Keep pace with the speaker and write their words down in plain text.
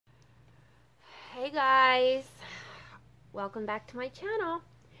Hey guys, welcome back to my channel.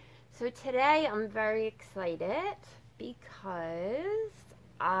 So today I'm very excited because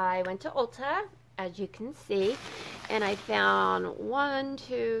I went to ULTA, as you can see, and I found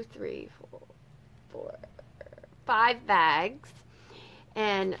 5 bags,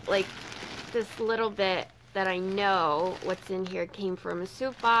 and like this little bit that I know what's in here came from a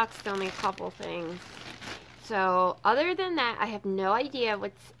soup box, only a couple things. So other than that, I have no idea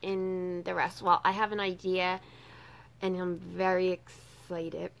what's in the rest. Well, I have an idea, and I'm very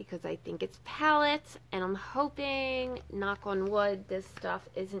excited because I think it's pallets, and I'm hoping, knock on wood, this stuff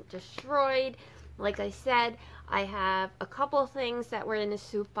isn't destroyed. Like I said, I have a couple things that were in a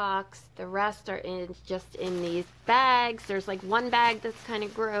soup box. The rest are just in these bags. There's like one bag that's kind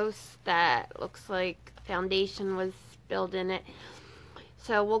of gross that looks like foundation was spilled in it.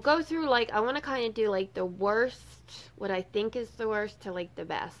 So we'll go through, like, I want to kind of do like the worst, what I think is the worst, to like the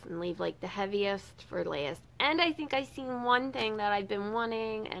best, and leave like the heaviest for last. And I think I seen one thing that I've been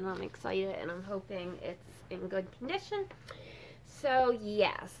wanting, and I'm excited, and I'm hoping it's in good condition. So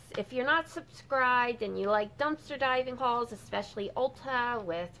yes, if you're not subscribed and you like dumpster diving hauls, especially ULTA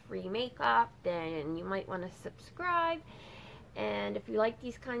with free makeup, then you might want to subscribe. And if you like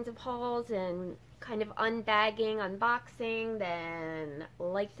these kinds of hauls and kind of unbagging, unboxing, then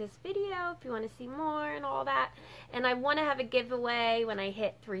like this video if you want to see more and all that. And I want to have a giveaway when I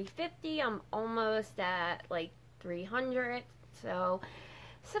hit 350. I'm almost at like 300, so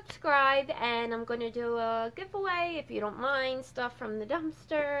subscribe, and I'm going to do a giveaway, if you don't mind, stuff from the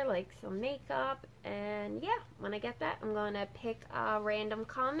dumpster, like some makeup. And yeah, when I get that, I'm going to pick a random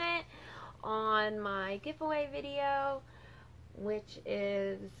comment on my giveaway video, which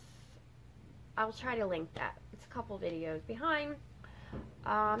is, I'll try to link that. It's a couple videos behind.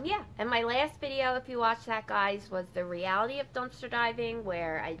 Yeah, and my last video, if you watched that, guys, was the reality of dumpster diving,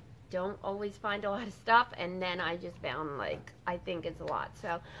 where I don't always find a lot of stuff, and then I just found, like, I think it's a lot.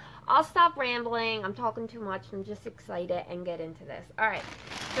 So I'll stop rambling. I'm talking too much. I'm just excited, and get into this. Alright,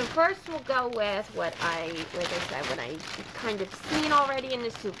 so first we'll go with what what I kind of seen already in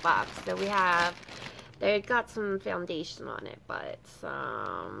the soup box. So we have, they got some foundation on it, but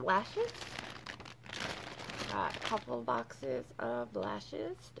some lashes. Got a couple of boxes of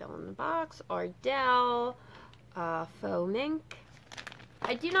lashes still in the box. Ardell, faux mink.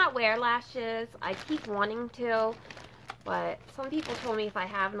 I do not wear lashes. I keep wanting to, but some people told me if I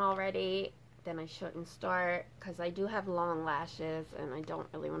haven't already, then I shouldn't start, because I do have long lashes and I don't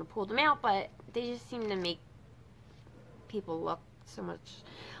really want to pull them out, but they just seem to make people look so much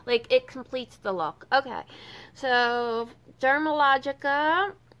like it completes the look. Okay, so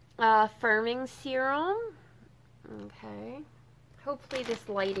Dermalogica firming serum. Okay, hopefully this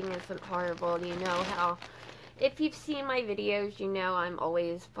lighting isn't horrible. You know how, if you've seen my videos, you know I'm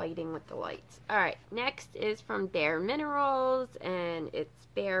always fighting with the lights. Alright, next is from Bare Minerals, and it's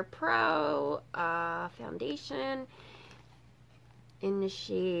Bare Pro foundation in the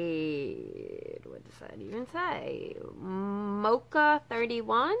shade, what does that even say? Mocha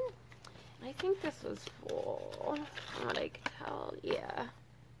 31. I think this was full, from what I can tell. Yeah,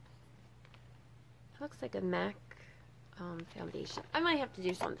 looks like a MAC foundation. I might have to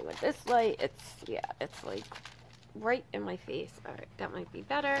do something with this light. It's like right in my face. Alright, that might be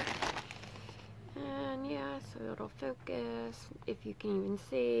better. And yeah, so it'll focus, if you can even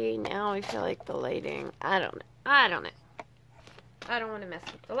see. Now I feel like the lighting, I don't know. I don't want to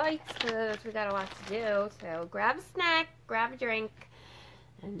mess with the lights, because we got a lot to do. So grab a snack, grab a drink,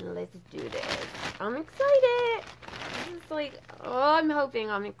 and let's do this. I'm excited. This is like, oh, I'm hoping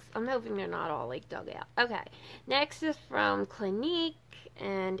they're not all like dug out. Okay, next is from Clinique,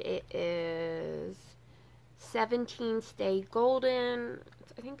 and it is 17 Stay Golden.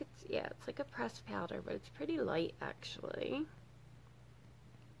 I think it's, yeah, it's like a pressed powder, but it's pretty light actually.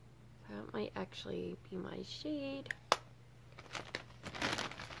 That might actually be my shade.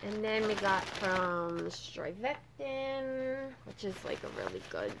 And then we got from Strivectin, which is like a really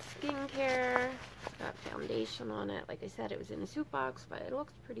good skincare. It's got foundation on it. Like I said, it was in a soup box, but it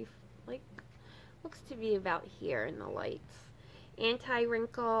looks pretty, like, looks to be about here in the lights.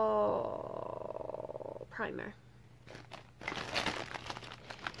 Anti-wrinkle primer.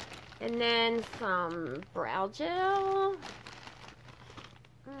 And then some brow gel.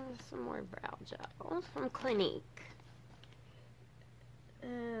 Some more brow gel from Clinique.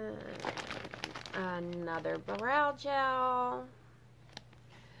 Another brow gel.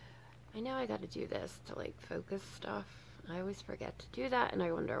 I know I gotta do this to like focus stuff. I always forget to do that, and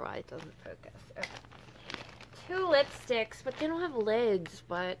I wonder why it doesn't focus. Okay. 2 lipsticks, but they don't have lids,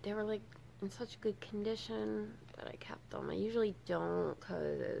 but they were like in such good condition that I kept them. I usually don't,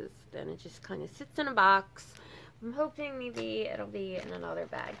 because then and it just kind of sits in a box. I'm hoping maybe it'll be in another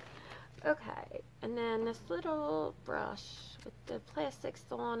bag. Okay, and then this little brush with the plastic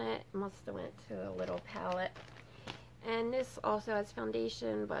still on it must have went to a little palette. And this also has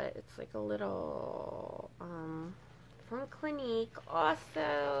foundation, but it's like a little from Clinique.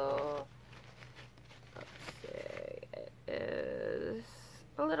 Also, let's see, it is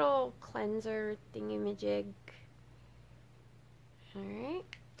a little cleanser thingamajig. Alright.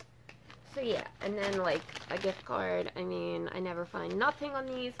 So yeah, and then like a gift card. I mean, I never find nothing on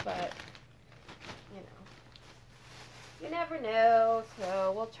these, but you know, you never know,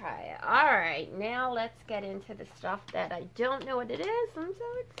 so we'll try it. Alright, now let's get into the stuff that I don't know what it is. I'm so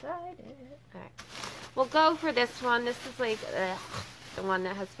excited. Alright, we'll go for this one. This is like the one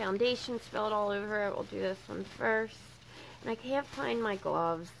that has foundation spilled all over it. We'll do this one first. And I can't find my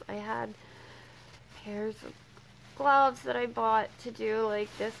gloves. I had pairs of gloves that I bought to do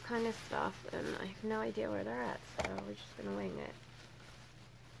like this kind of stuff, and I have no idea where they're at, so we're just gonna wing it.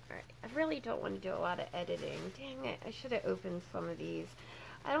 Alright, I really don't want to do a lot of editing. Dang it, I should have opened some of these.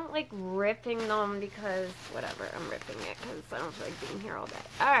 I don't like ripping them because, whatever, I'm ripping it because I don't feel like being here all day.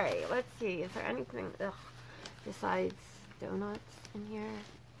 Alright, let's see, is there anything, besides donuts in here?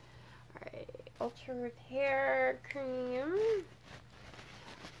 Alright, Ultra Repair Cream.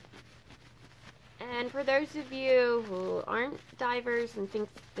 And for those of you who aren't divers and think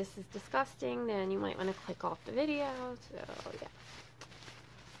this is disgusting, then you might want to click off the video. So, yeah.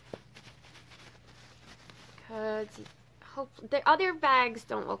 Because the other bags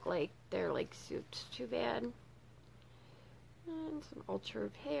don't look like they're like souped too bad. And some Ultra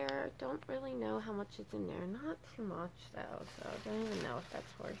Repair. Don't really know how much is in there. Not too much though, so I don't even know if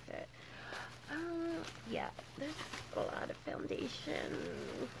that's worth it. Yeah, there's a lot of foundation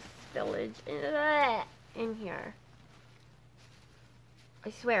spillage in here.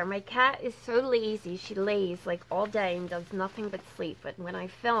 I swear, my cat is so lazy. She lays like all day and does nothing but sleep. But when I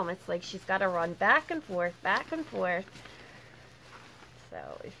film, it's like she's got to run back and forth, back and forth. So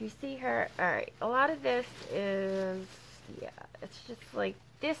if you see her, alright, a lot of this is, yeah, it's just like,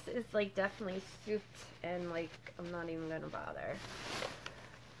 this is like definitely souped and like, I'm not even going to bother.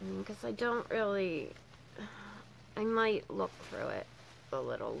 Because I don't really, I might look through it a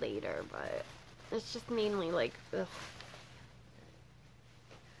little later, but it's just mainly like, ugh.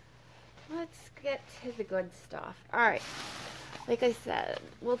 Let's get to the good stuff. Alright, like I said,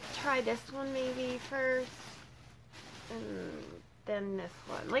 we'll try this one maybe first, and then this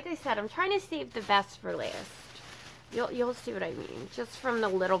one. Like I said, I'm trying to save the best for last. You'll see what I mean, just from the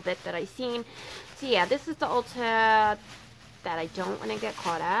little bit that I've seen. So yeah, this is the Ulta that I don't want to get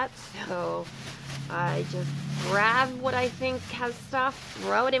caught at, so I just grab what I think has stuff,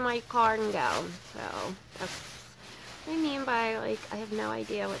 throw it in my cart, and go. So that's what I mean by, like, I have no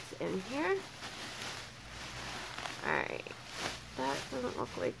idea what's in here. Alright, that doesn't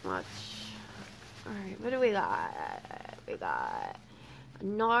look like much. Alright, what do we got? We got a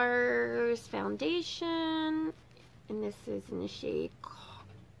NARS foundation, and this is in the shade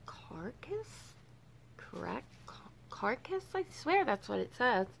Carcass? Correct? Carcass? I swear that's what it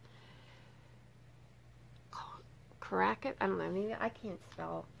says. Caracas? I don't know. Maybe I can't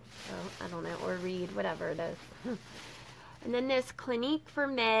spell. So I don't know. Or read. Whatever it is. And then this Clinique for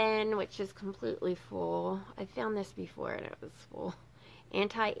Men, which is completely full. I found this before and it was full.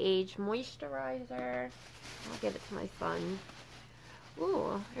 Anti-age moisturizer. I'll give it to my son.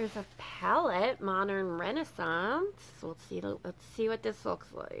 Ooh, there's a palette. Modern Renaissance. Let's see what this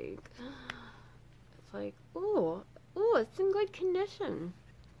looks like. It's like, ooh, it's in good condition.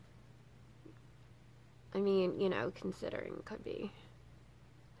 I mean, you know, considering it could be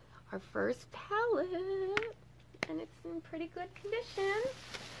our first palette, and it's in pretty good condition.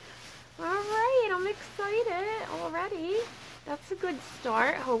 Alright, I'm excited already. That's a good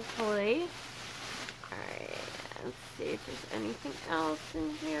start, hopefully. Alright, let's see if there's anything else in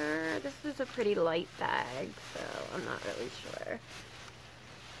here. This is a pretty light bag, so I'm not really sure.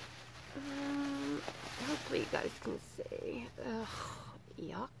 Hopefully you guys can see. Ugh,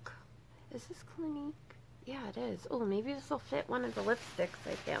 yuck. Is this Clinique? Yeah, it is. Oh, maybe this will fit one of the lipsticks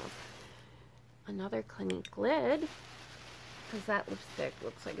I found. Another Clinique lid. Because that lipstick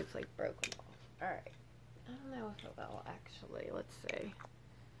looks like it's like broken off. Alright. I don't know if it will actually. Let's see.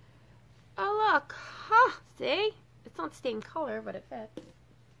 Oh, look. Huh. See? It's not stained color, but it fits.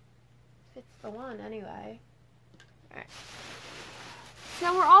 Fits the one anyway. Alright.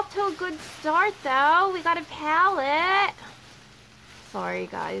 So we're off to a good start, though. We got a palette. Sorry,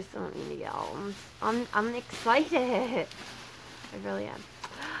 guys. Don't mean to yell. I'm excited. I really am.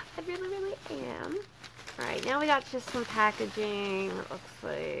 I really am. Alright, now we got just some packaging. It looks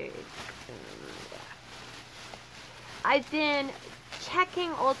like... yeah. I've been checking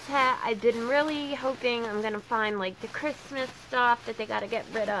ULTA. I've been really hoping I'm going to find, like, the Christmas stuff that they got to get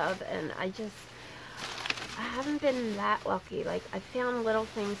rid of. And I haven't been that lucky. Like, I found little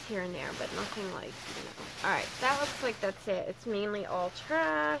things here and there, but nothing like, you know. Alright, that looks like that's it. It's mainly all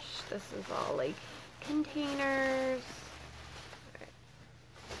trash. This is all, like, containers.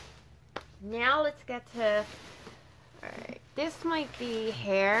 Now let's get to, alright, this might be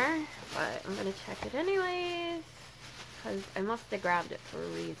hair, but I'm going to check it anyways, because I must have grabbed it for a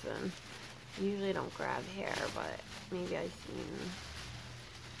reason. Usually don't grab hair, but maybe I've seen,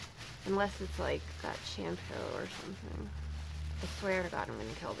 unless it's like got shampoo or something. I swear to God I'm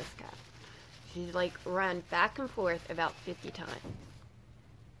going to kill this cat. She's like run back and forth about 50 times.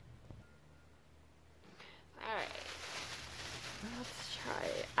 Alright. Let's try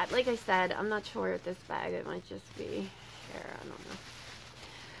it. Like I said, I'm not sure with this bag. It might just be hair. I don't know.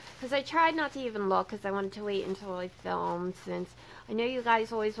 Because I tried not to even look because I wanted to wait until I filmed, since I know you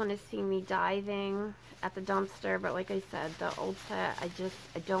guys always want to see me diving at the dumpster, but like I said, the ULTA, I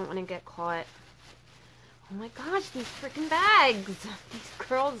don't want to get caught. Oh my gosh, these freaking bags! These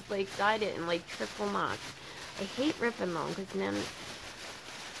girls like dyed it in like triple knots. I hate ripping them because then...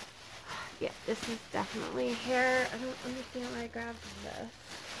 yeah, this is definitely hair. I don't understand why I grabbed this.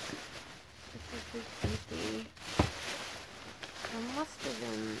 This is empty. There must have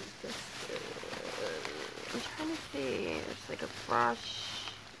been this. I'm trying to see. There's like a brush.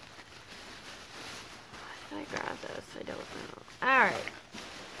 Why did I grab this? I don't know. Alright.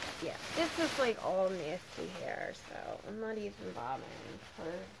 Yeah, this is like all nasty hair, so I'm not even bothering.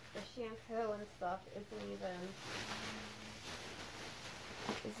 For the shampoo and stuff isn't even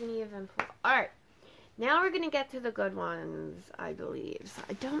alright, now we're gonna get to the good ones, I believe. So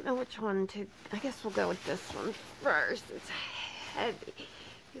I don't know which one to, I guess we'll go with this one first. It's heavy.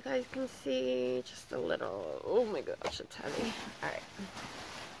 You guys can see just a little. Oh my gosh, it's heavy. Alright,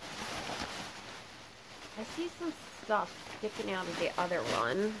 I see some stuff sticking out of the other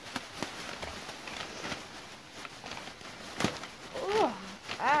one. Oh,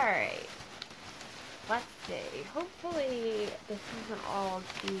 alright. Let's see. Hopefully this isn't all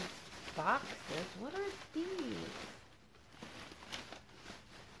these boxes. What are these?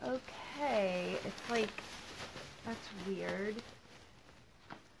 Okay, it's like, that's weird.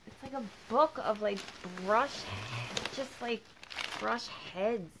 It's like a book of like just like brush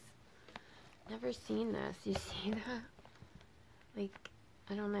heads. Never seen this. You see that? Like,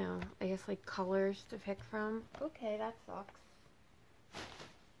 I don't know. I guess like colors to pick from. Okay, that sucks.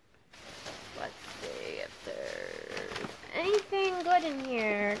 Let's see if there's anything good in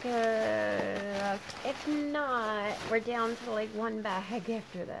here, because if not, we're down to like one bag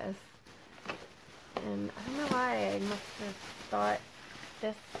after this. And I don't know why I must have thought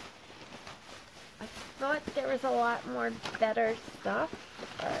this. I thought there was a lot more better stuff,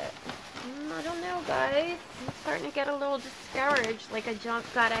 but I don't know, guys. I'm starting to get a little discouraged, like I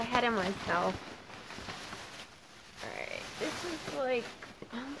got ahead of myself. Alright, this is like,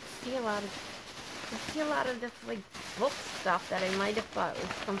 I don't see a lot of this like book stuff that I might have thought was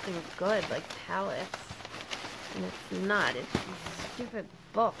something good, like palettes, and it's not. It's these stupid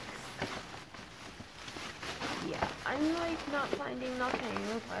books. Yeah, I'm like not finding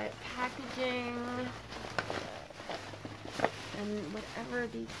nothing but packaging and whatever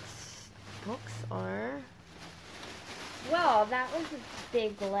these books are. Well, that was a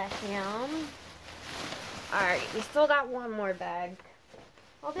big letdown. Alright, we still got one more bag.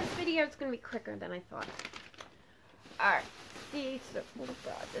 Well, this video is going to be quicker than I thought. Alright, see, so, oh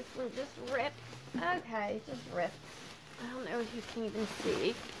god, this one just ripped. Okay, it just ripped. I don't know if you can even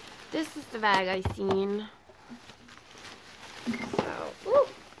see. This is the bag I seen.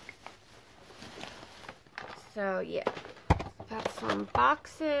 So, yeah. Got some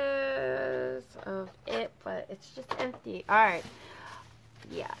boxes of it, but it's just empty. Alright.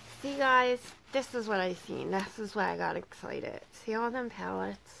 Yeah. See, guys? This is what I seen. This is why I got excited. See all them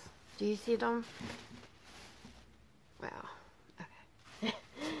palettes? Do you see them? Wow. Okay.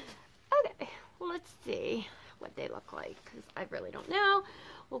 Okay. Well, let's see what they look like, because I really don't know.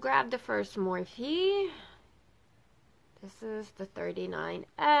 We'll grab the first Morphe. This is the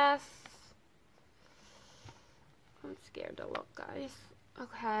 39S. I'm scared to look, guys.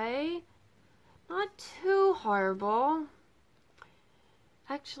 Okay. Not too horrible.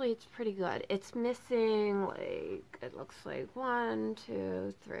 Actually, it's pretty good. It's missing, like, it looks like 1,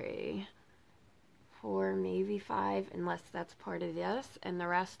 2, 3, 4, maybe 5, unless that's part of this, and the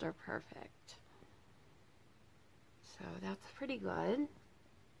rest are perfect. So that's pretty good.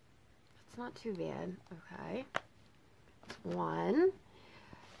 It's not too bad. Okay. That's one.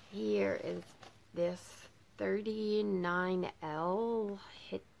 Here is this 39L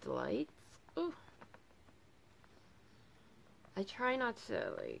hit lights. Ooh. I try not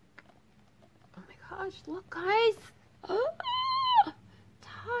to like, oh my gosh, look guys. Oh,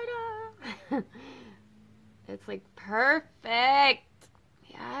 ta-da. It's like perfect.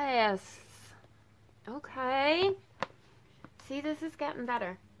 Yes. Okay. See, this is getting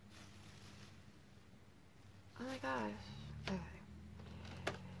better. Oh my gosh. Okay.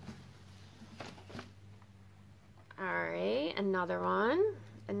 Alright, another one.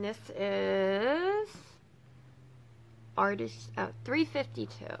 And this is artist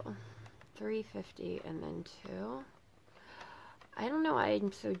 352. 350 and then 2. I don't know why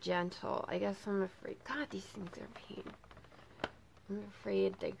I'm so gentle. I guess I'm afraid. God, these things are pain. I'm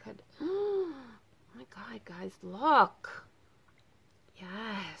afraid they could. Oh my God, guys, look.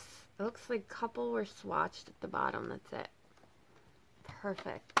 Yes. It looks like a couple were swatched at the bottom. That's it.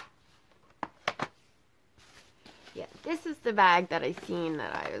 Perfect. Yeah, this is the bag that I seen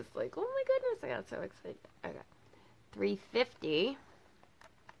that I was like, oh my goodness, I got so excited. Okay. 350.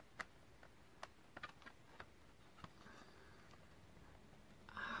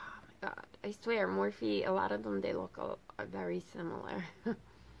 God, I swear, Morphe, a lot of them, they look very similar. But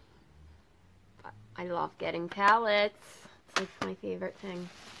I love getting palettes. It's like my favorite thing.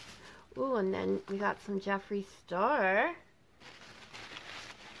 Ooh, and then we got some Jeffree Star.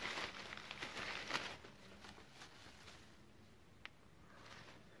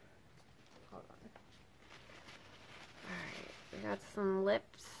 Hold on. Alright, we got some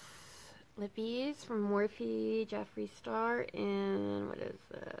lippies from Morphe, Jeffree Star, and what is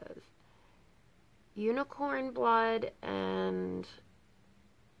this? Unicorn Blood and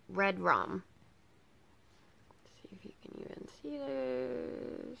Red Rum. Let's see if you can even see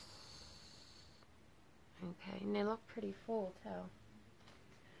those. Okay, and they look pretty full too.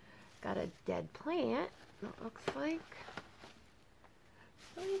 Got a dead plant, it looks like.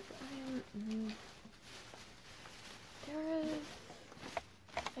 There is,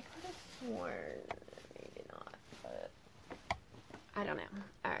 I could have sworn, maybe not, but I don't know.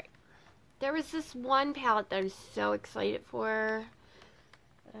 Alright. There was this one palette that I was so excited for,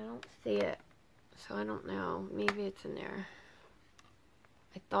 but I don't see it, so I don't know. Maybe it's in there.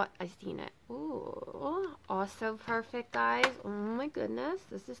 I thought I seen it. Ooh, also perfect, guys. Oh my goodness,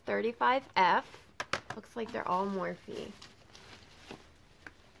 this is 35F. Looks like they're all Morphe.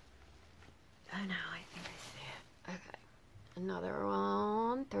 Oh no, I think I see it. Okay, another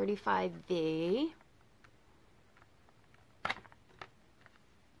one, 35V.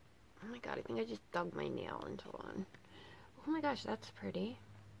 Oh my god, I think I just dug my nail into one. Oh my gosh, that's pretty.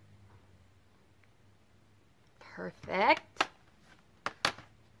 Perfect.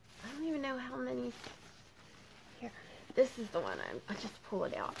 I don't even know how many. Here, this is the one I'll just pull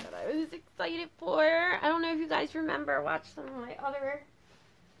it out that I was excited for. I don't know if you guys remember, watch some of my other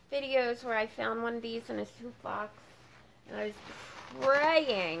videos where I found one of these in a soup box, and I was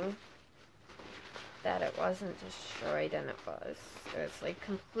praying that it wasn't destroyed, and it was. It was like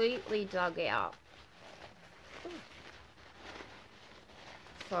completely dug out. Ooh.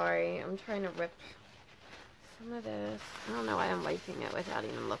 Sorry, I'm trying to rip some of this. I don't know why I'm wiping it without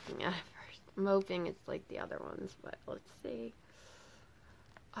even looking at it first. I'm hoping it's like the other ones, but let's see.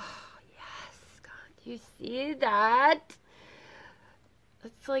 Oh, yes. God, do you see that?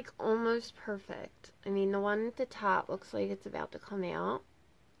 It's like almost perfect. I mean, the one at the top looks like it's about to come out.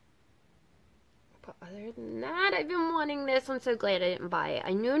 But other than that, I've been wanting this. I'm so glad I didn't buy it.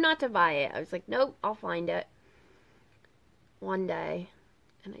 I knew not to buy it. I was like, nope, I'll find it one day.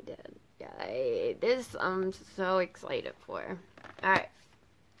 And I did. Yay. This I'm so excited for. Alright.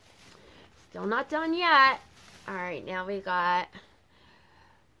 Still not done yet. Alright, now we got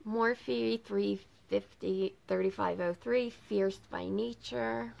Morphe 350 3503 Fierce by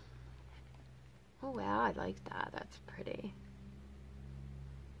Nature. Oh wow, I like that. That's pretty.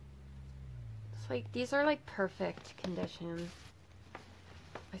 It's like, these are like perfect condition.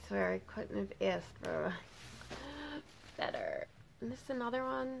 I swear I couldn't have asked for better. And this is another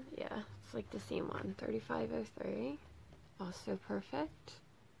one. Yeah, it's like the same one. 3503. Also perfect.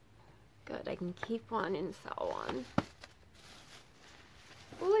 Good, I can keep one and sell one.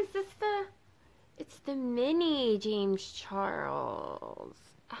 Oh, is this the... It's the mini James Charles.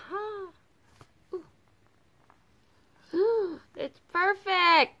 Aha. Ooh. It's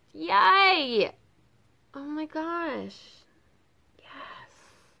perfect. Yay. Oh my gosh. Yes.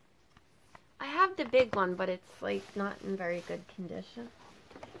 I have the big one, but it's like not in very good condition.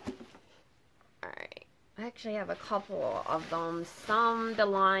 Alright. I actually have a couple of them. Some the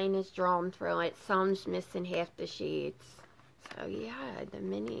line is drawn through it, some's missing half the sheets. So yeah, the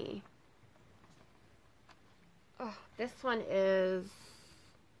mini. Oh, this one is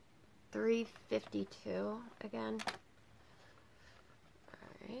 $3.52 again.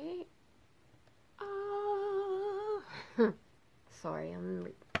 Alright. Oh. Sorry,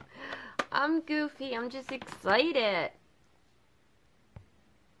 I'm goofy. I'm just excited.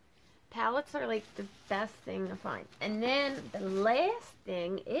 Palettes are like the best thing to find. And then the last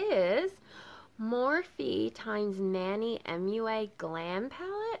thing is Morphe times Manny MUA Glam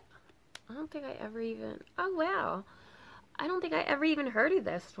Palette. I don't think I ever even... Oh, wow. I don't think I ever even heard of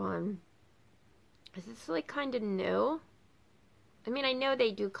this one. Is this like kind of new? I mean, I know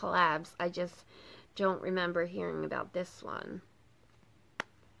they do collabs. I just don't remember hearing about this one.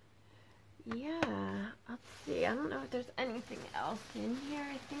 Yeah, let's see. I don't know if there's anything else in here.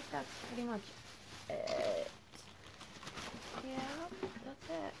 I think that's pretty much it. Yeah, that's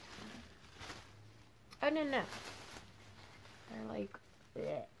it. Oh, no. They're like,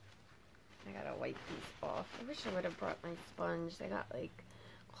 bleh. I gotta wipe these off. I wish I would have brought my sponge. They got like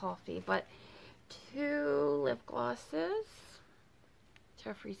coffee. But 2 lip glosses.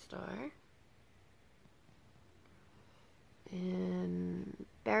 Jeffree Star. And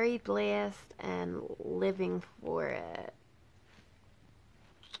Berry Blast and Living for It.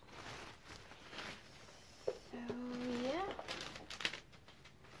 So, yeah.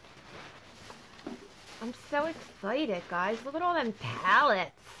 I'm so excited, guys. Look at all them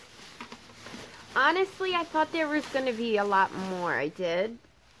palettes. Honestly, I thought there was going to be a lot more. I did.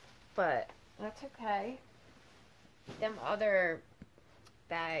 But that's okay. Them other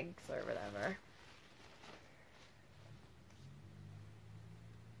bags or whatever.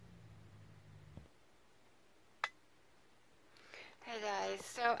 Hey guys,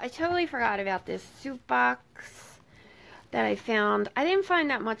 so I totally forgot about this soup box that I found. I didn't find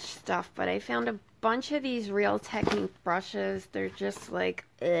that much stuff, but I found a bunch of these Real Technique brushes. They're just like,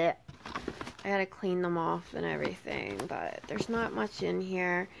 I gotta clean them off and everything, but there's not much in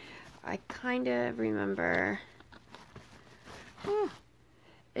here. I kind of remember,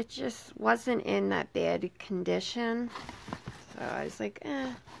 it just wasn't in that bad condition, so I was like,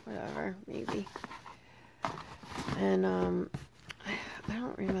 whatever, maybe. And I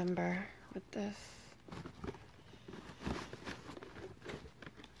don't remember what this.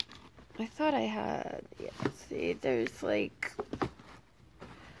 I thought I had. Yeah, let's see. There's like,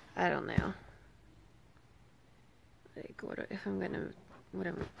 I don't know. Like, what if I'm gonna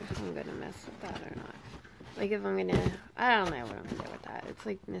mess with that or not? Like, if I'm gonna, I don't know what I'm gonna do with that. It's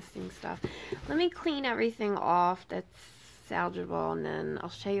like missing stuff. Let me clean everything off that's salvageable, and then I'll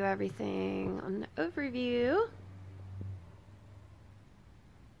show you everything on the overview.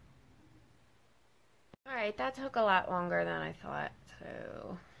 Alright, that took a lot longer than I thought,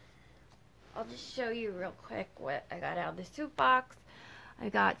 so I'll just show you real quick what I got out of the soup box. I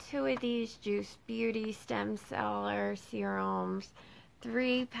got 2 of these Juice Beauty Stem Cell serums,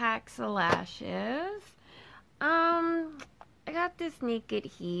 3 packs of lashes. I got this Naked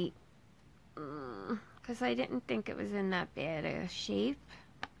Heat, because I didn't think it was in that bad a shape.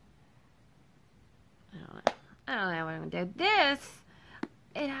 I don't know what I'm gonna do. This,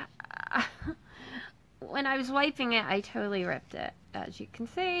 when I was wiping it, I totally ripped it, as you can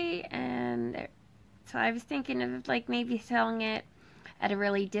see, and so I was thinking of like maybe selling it at a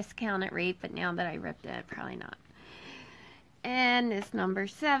really discounted rate, but now that I ripped it, probably not. And this number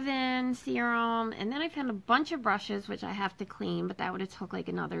 7 serum, and then I found a bunch of brushes which I have to clean, but that would have took like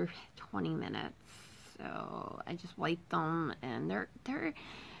another 20 minutes. So I just wiped them, and they're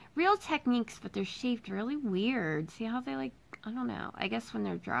Real Techniques, but they're shaped really weird. See how they like, I don't know. I guess when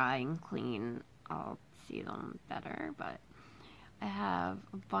they're dry and clean, I'll see them better, but I have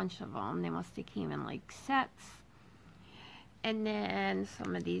a bunch of them. They must have came in like sets. And then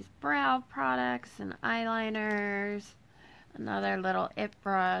some of these brow products and eyeliners. Another little It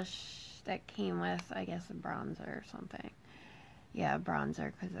brush that came with, I guess, a bronzer or something. Yeah,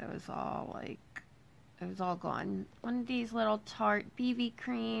 bronzer, because it was all like, it was all gone. One of these little Tarte BB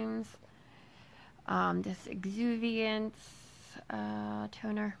creams. This Exuviance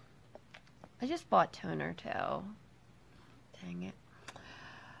toner. I just bought toner too. Dang it.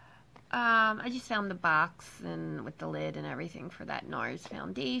 I just found the box and with the lid and everything for that NARS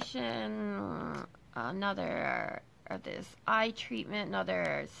foundation. Another this eye treatment,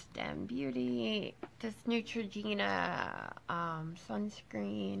 another Stem Beauty, this Neutrogena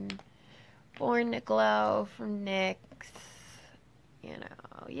sunscreen, Born to Glow from NYX, you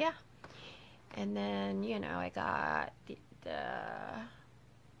know, yeah. And then, you know, I got the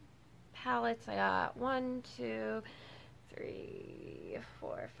palettes. I got 1, 2, 3,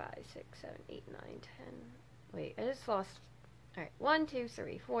 4, 5, 6, 7, 8, 9, 10. Wait, I just lost. Alright, 1, 2,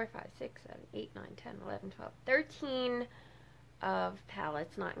 3, 4, 5, 6, 7, 8, 9, 10, 11, 12, 13 of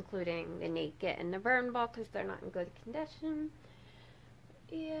palettes, not including the Naked and the Burn Ball because they're not in good condition.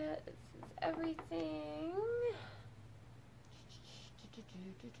 Yeah, this is everything.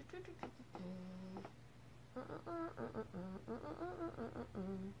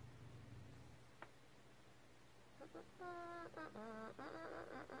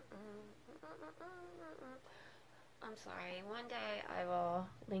 I'm sorry, one day I will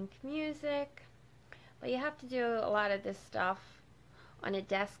link music, but you have to do a lot of this stuff on a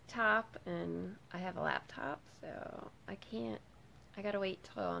desktop, and I have a laptop, so I gotta wait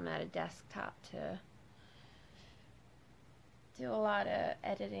till I'm at a desktop to do a lot of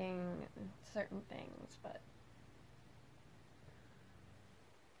editing and certain things, but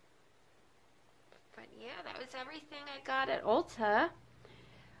yeah, that was everything I got at Ulta.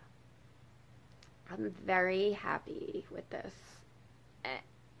 I'm very happy with this.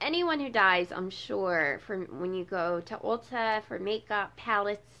 Anyone who dies, I'm sure, from when you go to Ulta for makeup,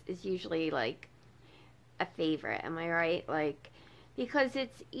 palettes is usually like a favorite. Am I right? Like, because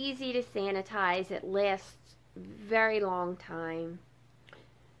it's easy to sanitize, it lasts very long time.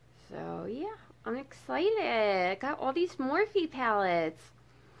 So yeah, I'm excited. I got all these Morphe palettes.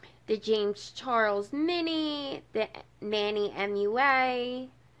 The James Charles Mini, the Manny MUA,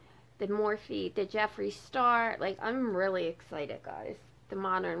 the Morphe, the Jeffree Star. Like, I'm really excited, guys. The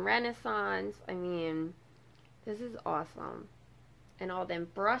Modern Renaissance. I mean, this is awesome. And all them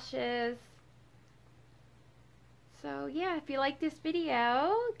brushes. So, yeah, if you like this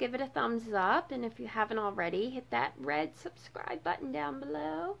video, give it a thumbs up. And if you haven't already, hit that red subscribe button down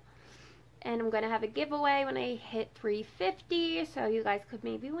below. And I'm going to have a giveaway when I hit 350, so you guys could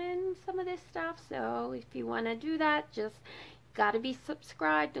maybe win some of this stuff. So if you want to do that, just got to be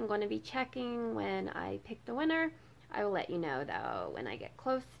subscribed. I'm going to be checking when I pick the winner. I will let you know, though, when I get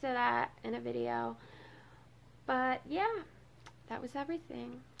close to that in a video. But, yeah, that was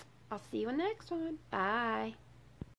everything. I'll see you in the next one. Bye.